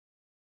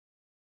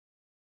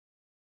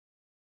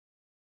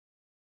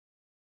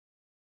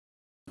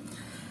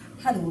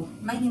Hello,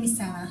 my name is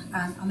Sanaa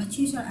and I'm a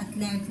tutor at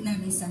Lairg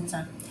Learning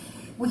Centre.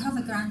 We have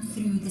a grant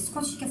through the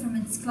Scottish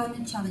Government's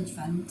Climate Challenge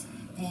Fund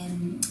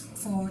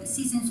for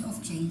Seasons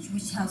of Change,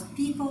 which helps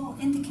people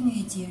in the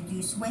community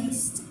reduce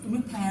waste,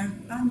 repair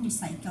and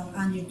recycle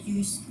and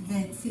reduce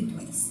the food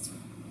waste.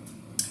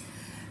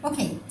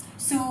 Okay,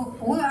 so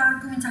we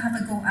are going to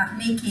have a go at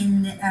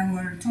making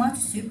our tomato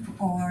soup,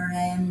 or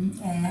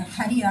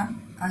Harira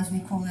as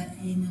we call it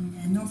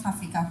in North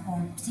Africa,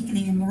 or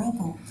particularly in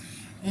Morocco.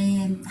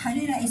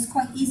 Harira is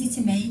quite easy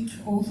to make,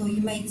 although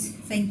you might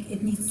think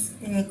it needs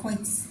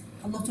quite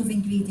a lot of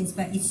ingredients,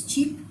 but it's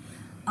cheap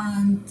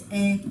and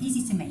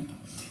easy to make.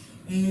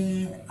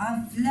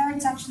 I've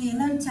learned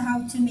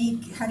how to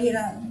make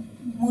Harira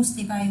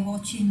mostly by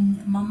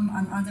watching Mum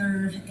and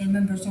other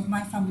members of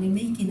my family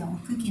making it, or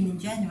cooking in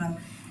general.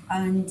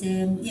 And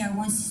yeah,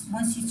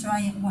 once you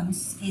try it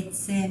once,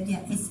 it's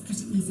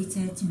pretty easy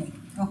to make.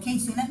 Okay,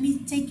 so let me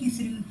take you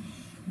through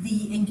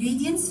the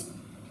ingredients.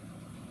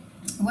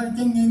 We're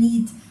going to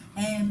need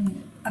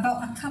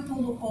about a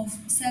couple of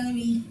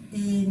celery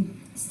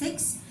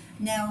sticks.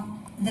 Now,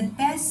 the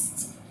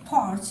best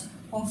part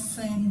of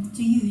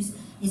to use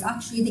is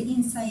actually the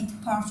inside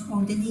part,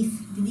 or the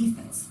leaf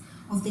bits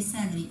of the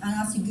celery, and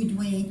that's a good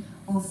way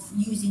of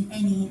using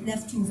any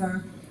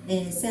leftover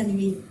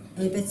celery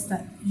bits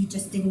that you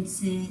just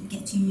didn't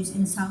get to use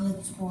in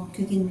salads or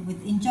cooking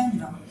with in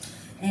general.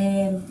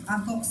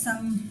 I've got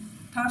some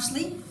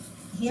parsley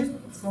here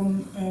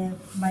from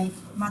my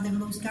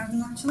mother-in-law's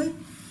garden, actually.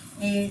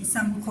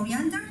 Some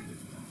coriander.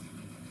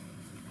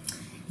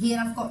 Here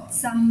I've got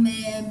some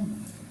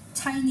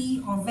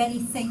tiny or very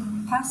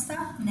thin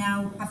pasta.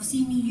 Now, I've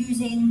seen you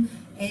using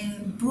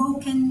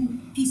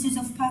broken pieces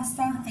of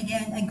pasta.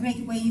 Again, a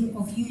great way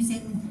of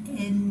using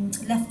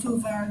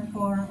leftover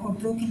or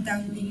broken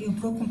down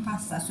broken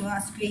pasta, so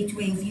that's a great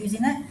way of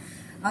using it.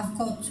 I've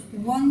got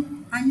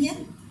one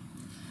onion.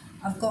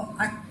 I've got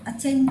a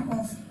tin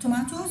of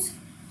tomatoes.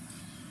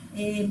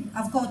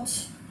 I've got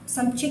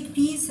some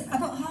chickpeas,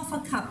 about half a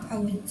cup I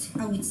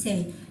would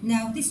say.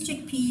 Now, this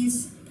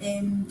chickpeas,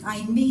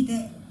 I made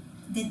it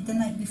the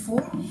night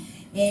before.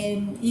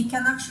 You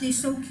can actually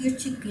soak your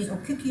chickpeas or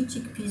cook your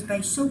chickpeas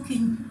by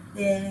soaking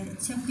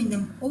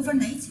them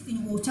overnight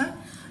in water,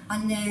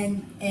 and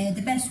then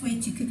the best way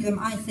to cook them,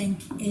 I think,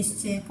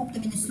 is to pop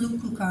them in a slow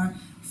cooker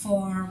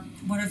for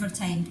whatever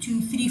time,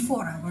 2, 3,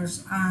 4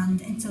 hours,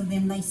 and until they're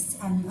nice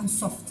and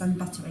soft and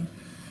buttery.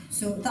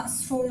 So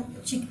that's for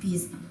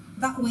chickpeas.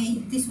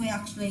 This way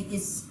actually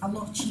is a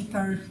lot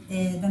cheaper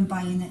than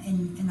buying it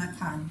in a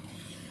can.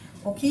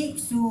 Okay,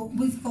 so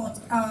we've got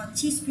a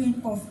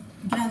teaspoon of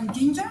ground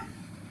ginger.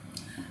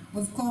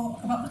 We've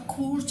got about a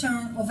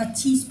quarter of a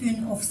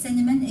teaspoon of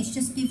cinnamon. It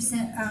just gives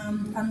it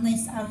a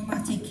nice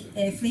aromatic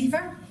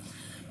flavour.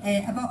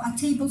 About a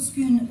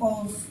tablespoon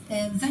of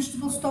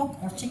vegetable stock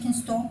or chicken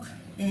stock,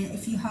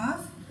 if you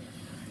have.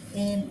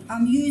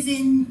 I'm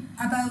using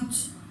about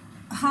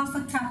half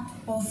a cup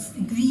of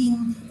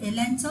green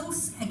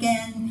lentils,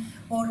 again,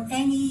 or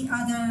any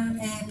other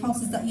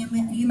pulses that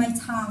you might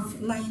have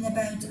lying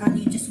about and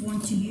you just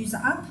want to use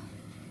it up.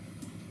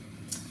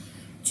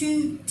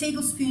 2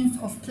 tablespoons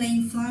of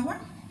plain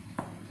flour.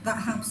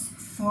 That helps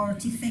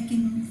to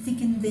thicken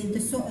the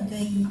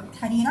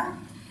harira.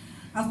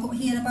 I've got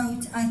here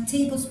about a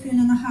tablespoon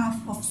and a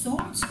half of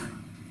salt,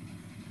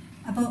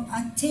 about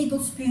a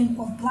tablespoon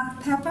of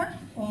black pepper,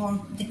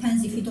 or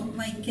depends if you don't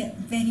like it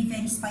very,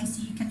 very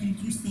spicy, you can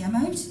reduce the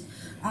amount.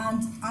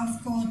 And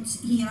I've got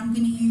here, I'm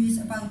going to use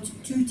about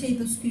 2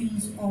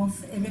 tablespoons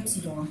of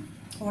rapeseed,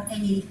 or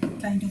any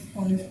kind of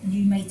oil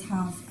you might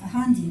have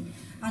handy.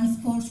 And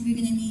of course, we're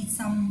going to need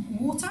some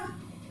water,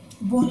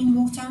 boiling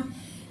water.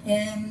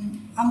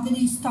 I'm going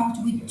to start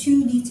with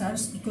 2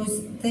 litres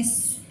because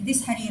this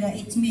harira,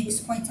 it makes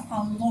quite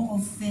a lot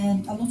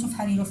of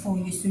harira for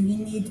you. So you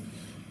need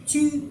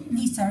 2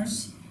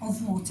 litres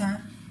of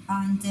water,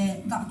 and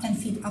that can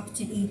feed up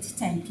to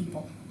 8-10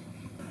 people.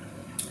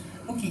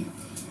 Okay,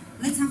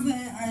 let's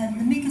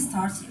make a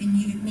start in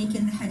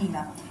making the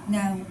harira.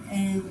 Now,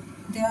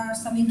 there are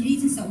some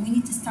ingredients that we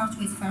need to start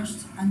with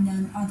first, and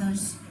then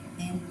others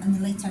in a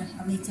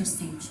later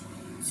stage.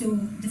 So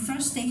the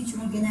first stage,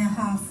 we're going to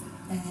have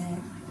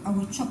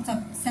our chopped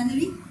up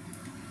celery,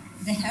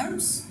 the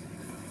herbs,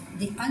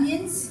 the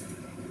onions,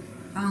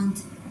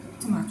 and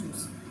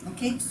tomatoes.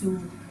 Okay, so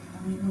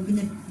we're going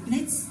to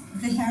blitz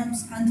the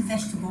herbs and the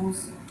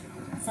vegetables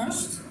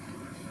first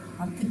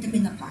and put them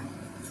in a pan.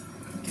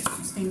 Okay,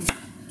 so stay with me.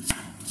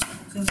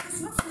 So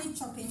just roughly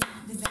chopping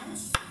the veg,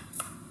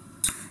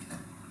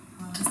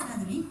 the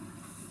celery,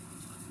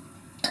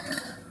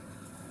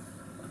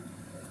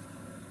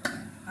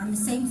 and the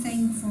same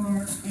thing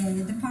for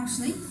the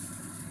parsley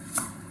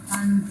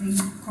and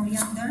the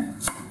coriander.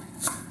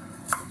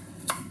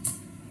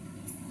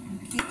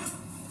 Okay,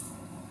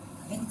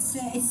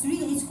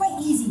 it's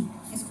quite easy.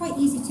 It's quite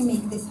easy to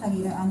make this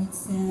harira, and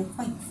it's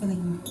quite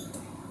filling.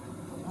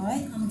 All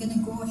right, I'm going to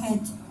go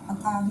ahead and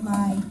add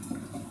my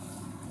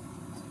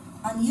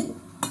onion.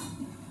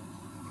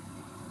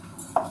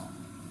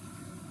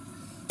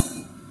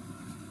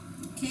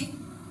 Okay,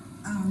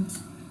 and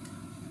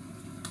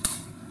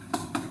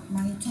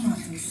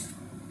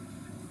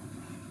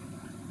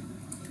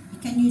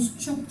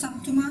use chopped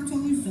up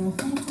tomatoes or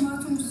whole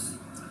tomatoes.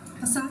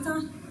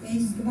 Passata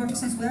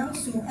works as well,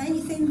 so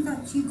anything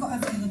that you've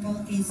got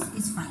available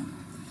is fine.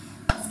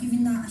 Just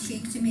giving that a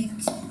shake to make a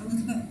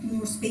little bit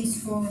more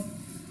space for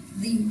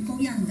the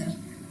coriander.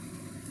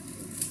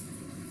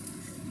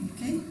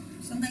 Okay,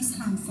 so a nice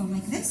handful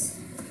like this.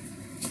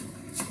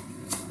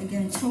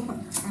 Again, chop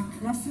it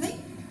up roughly.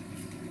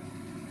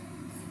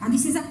 And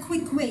this is a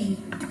quick way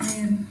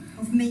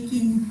of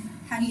making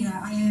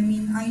harira. I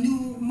mean, I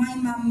know my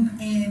mum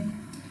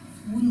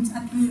wouldn't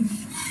approve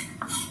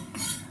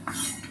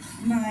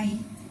my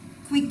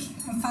quick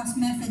and fast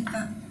method,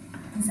 but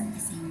is that the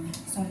same way?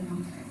 Sorry,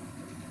 mum.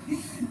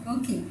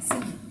 Okay,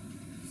 so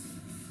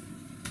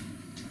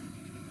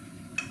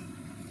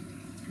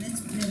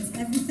let's blend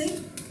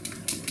everything.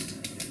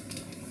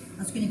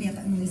 That's going to be a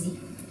bit noisy.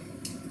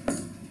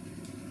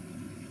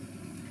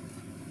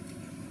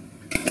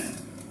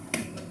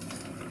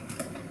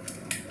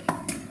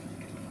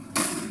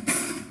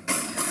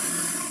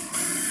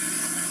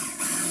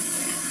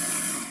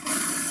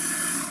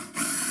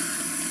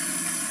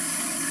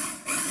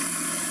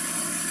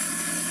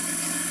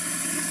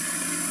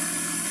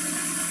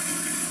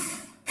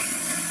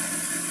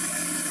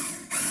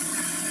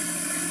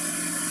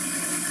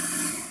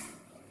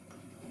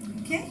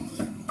 Okay,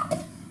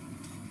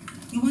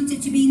 you want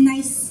it to be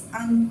nice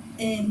and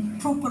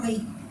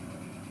properly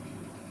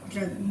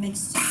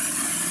mixed.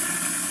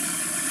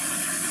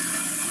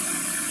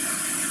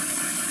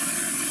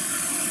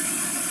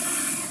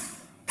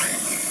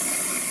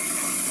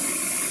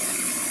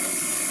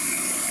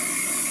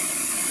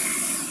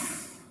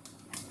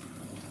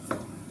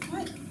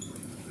 Right,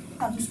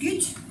 that looks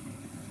good.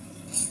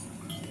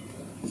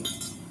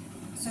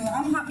 So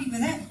I'm happy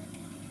with it.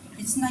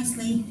 It's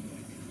nicely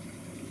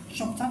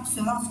chopped up,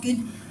 so that's good.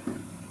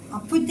 I'll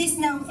put this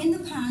now in the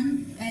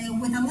pan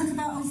with a little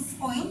bit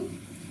of oil.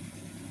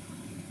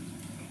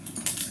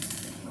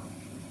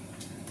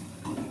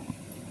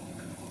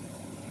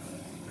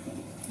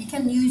 You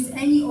can use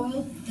any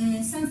oil,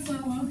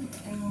 sunflower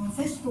or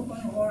vegetable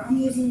oil, or I'm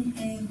using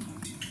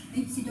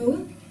rapeseed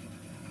oil.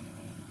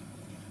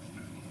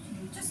 So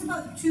just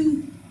about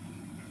two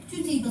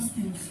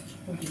tablespoons.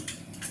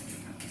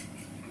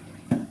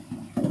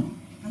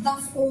 And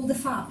that's all the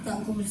fat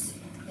that goes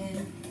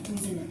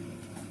in it.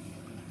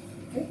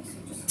 Okay, so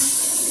just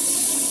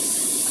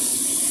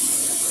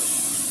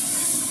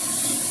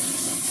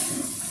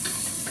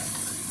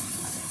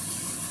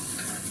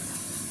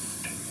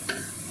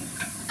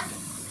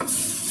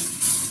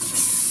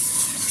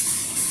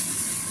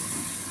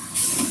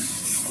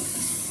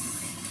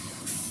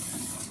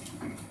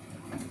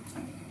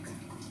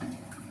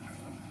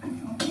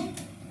okay.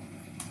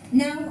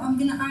 Now I'm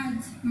gonna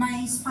add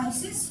my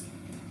spices.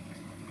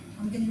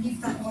 I'm gonna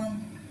leave that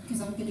one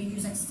because I'm gonna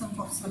use it still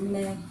got some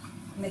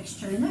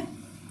mixture in it.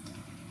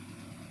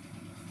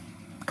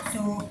 So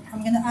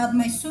I'm going to add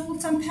my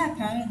salt and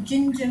pepper,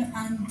 ginger,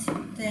 and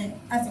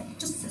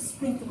just a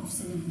sprinkle of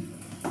cinnamon.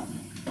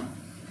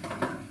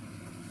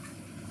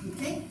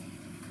 Okay,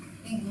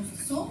 in goes the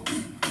salt.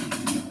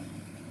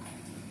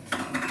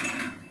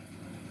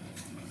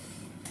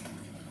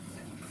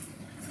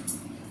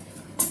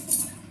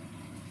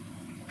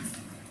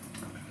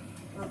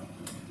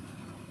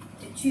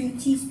 The 2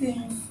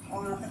 teaspoons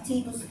or a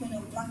tablespoon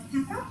of black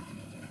pepper.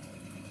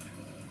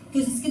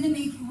 Because we're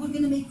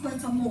gonna make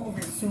quite a lot of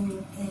it,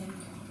 so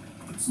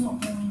it's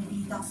not going to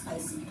be that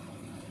spicy.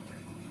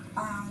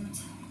 And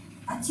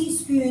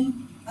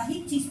a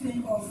heaped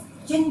teaspoon of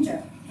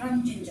ginger,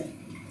 ground ginger,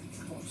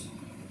 of course.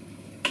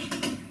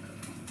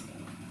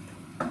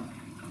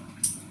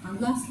 And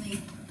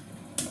lastly,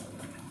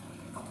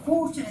 a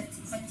quarter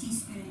of a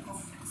teaspoon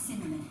of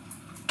cinnamon.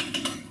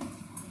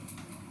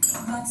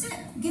 And that's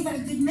it. Give it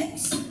a good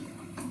mix.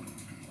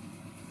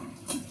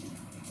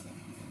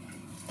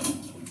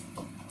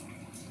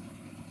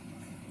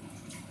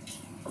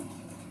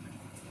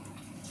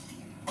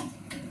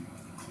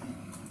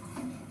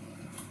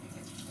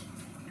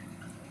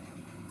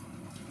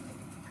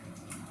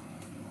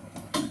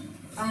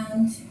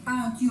 And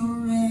add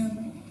your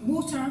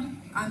water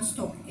and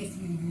stock if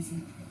you're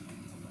using.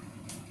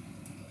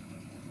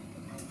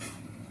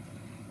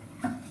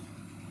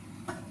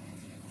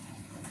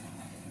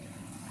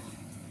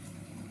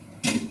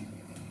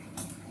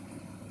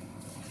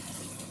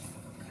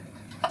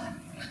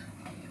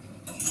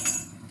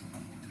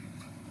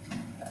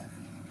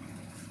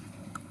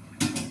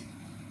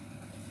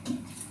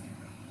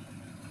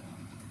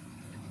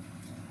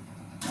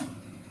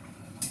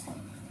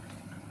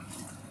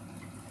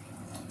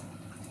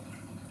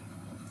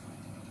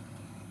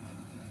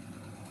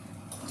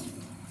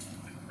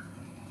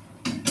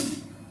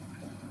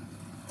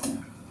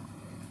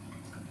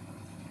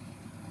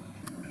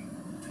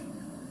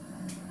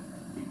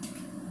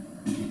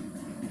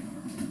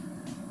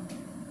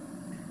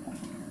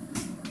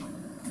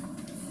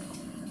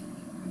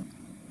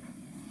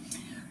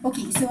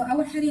 Okay, so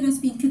our harira has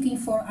been cooking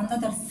for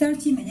another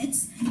 30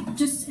 minutes,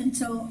 just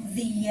until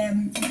the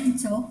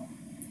lentil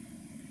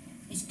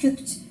is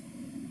cooked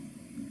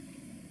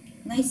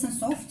nice and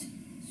soft.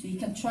 So you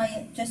can try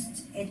it,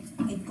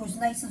 it goes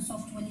nice and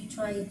soft when you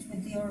try it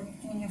with your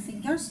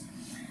fingers.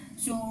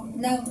 So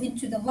now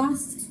into the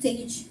last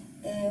stage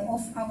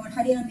of our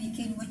harira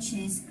making, which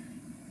is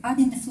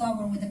adding the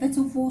flour with a bit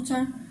of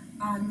water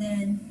and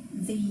then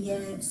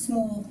the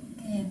small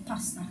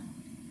pasta.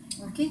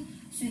 Okay,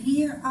 so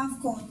here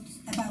I've got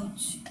about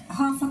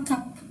half a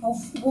cup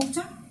of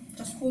water,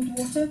 just cold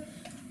water,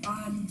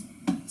 and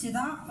to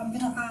that I'm going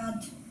to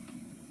add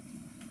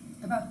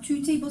about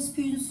 2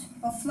 tablespoons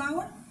of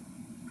flour.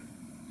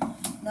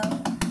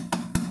 Now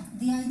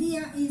the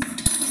idea is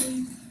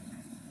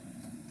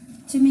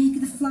to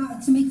make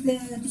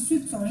the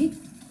soup, sorry,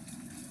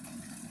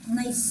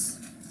 nice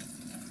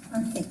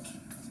and thick,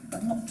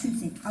 but not too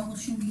thick. I will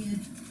show you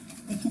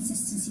the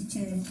consistency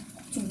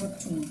to work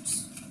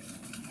towards.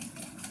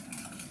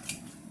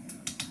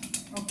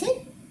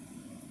 Okay,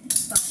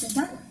 that's it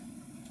done.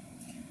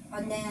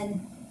 And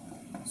then,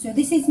 so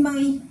this is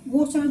my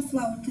water and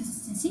flour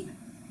consistency,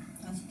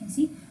 as you can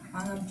see,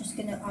 and I'm just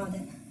going to add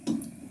it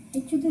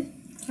into the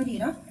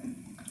harira.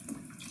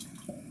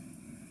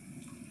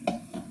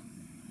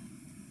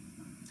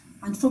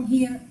 And from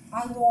here,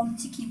 I want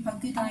to keep a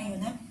good eye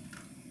on it.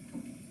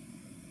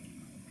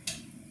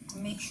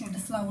 Make sure the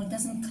flour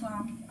doesn't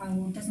clamp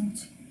and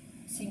doesn't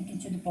sink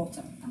into the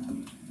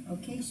bottom.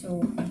 Okay,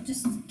 so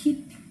just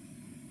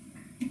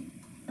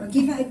I'll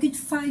give it a good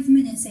 5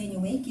 minutes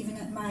anyway, giving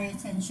it my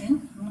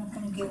attention. I'm not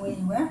going to go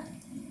anywhere.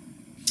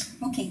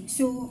 Okay,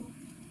 so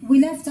we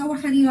left our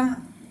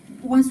harira,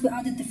 once we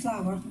added the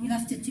flour, we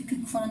left it to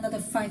cook for another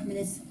 5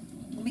 minutes,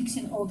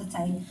 mixing all the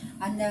time.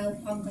 And now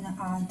I'm going to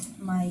add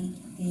my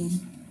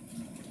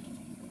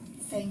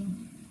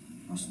thin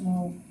or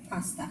small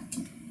pasta.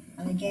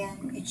 And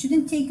again, it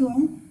shouldn't take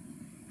long,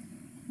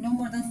 no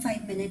more than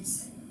 5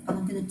 minutes. And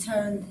I'm going to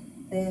turn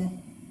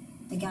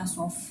the gas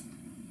off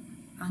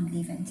and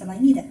leave it until I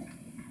need it.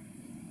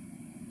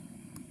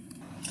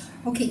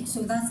 Okay,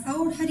 so that's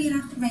our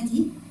harira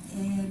ready.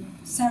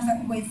 Serve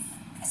it with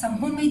some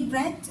homemade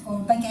bread or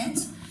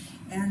baguette,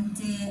 and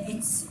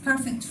it's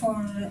perfect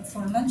for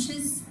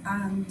lunches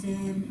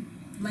and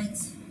light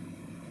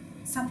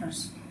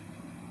suppers.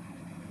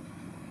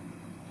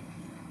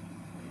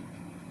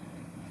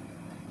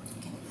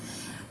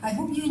 I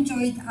hope you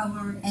enjoyed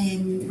our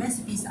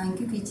recipes and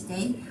cooking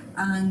today,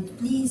 and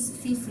please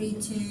feel free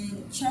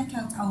to check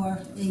out our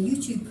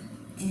YouTube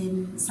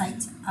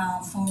site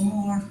for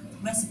more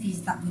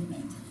recipes that we've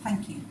made.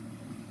 Thank you.